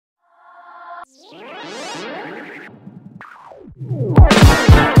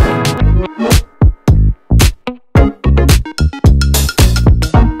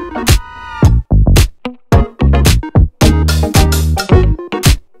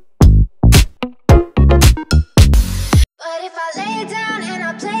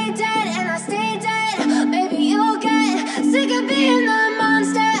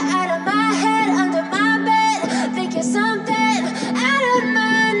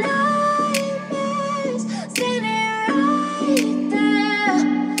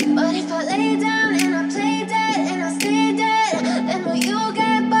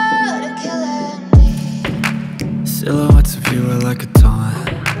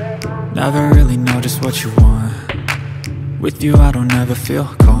Never really know just what you want. With you I don't ever feel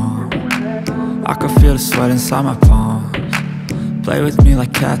calm. I can feel the sweat inside my palms. Play with me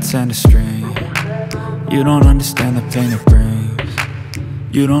like cats and a string. You don't understand the pain it brings.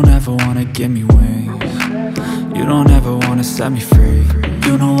 You don't ever wanna give me wings. You don't ever wanna set me free.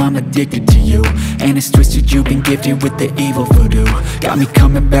 You know I'm addicted to you, and it's twisted, you've been gifted with the evil voodoo. Got me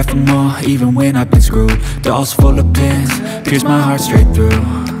coming back for more, even when I've been screwed. Dolls full of pins, pierce my heart straight through.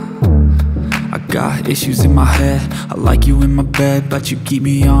 I got issues in my head, I like you in my bed, but you keep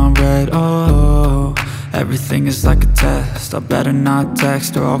me on red. Oh, everything is like a test, I better not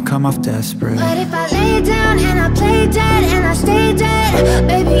text or I'll come off desperate. But if I lay down and I play dead and I stay dead,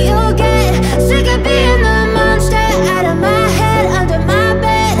 baby you'll get sick of being the monster out of my head, under my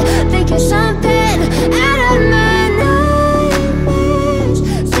bed, thinking something out of my nightmares,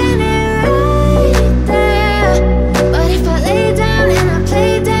 standing right there. But if I lay down and I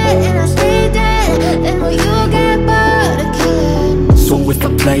play dead and I stay dead, then will you get bored of killing? So if I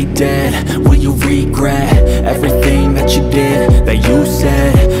play dead, will you regret everything that you did, that you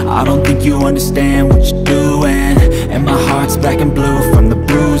said? I don't think you understand what you're doing, and my heart's black and blue from the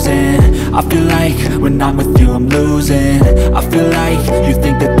bruising. I feel like when I'm with you I'm losing. I feel like you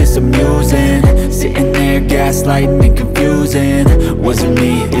think that this amusing, sitting there gaslighting and confusing. Was it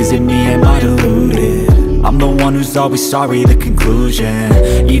me? Is it me? Am I deluded? I'm the one who's always sorry, the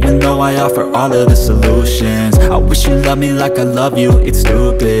conclusion, even though I offer all of the solutions. I wish you loved me like I love you, it's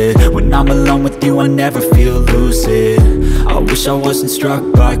stupid. When I'm alone with you I never feel lucid. I wish I wasn't struck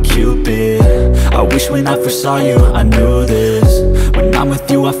by Cupid. I wish when I first saw you I knew this. When I'm with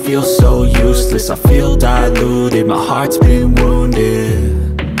you I feel so useless, I feel diluted, my heart's been wounded.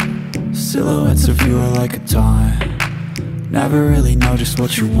 Silhouettes of you are like a taunt. Never really know just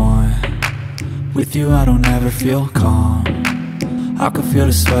what you want. With you I don't ever feel calm. I can feel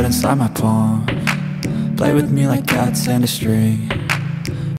the sweat inside my palms. Play with me like cats and a string.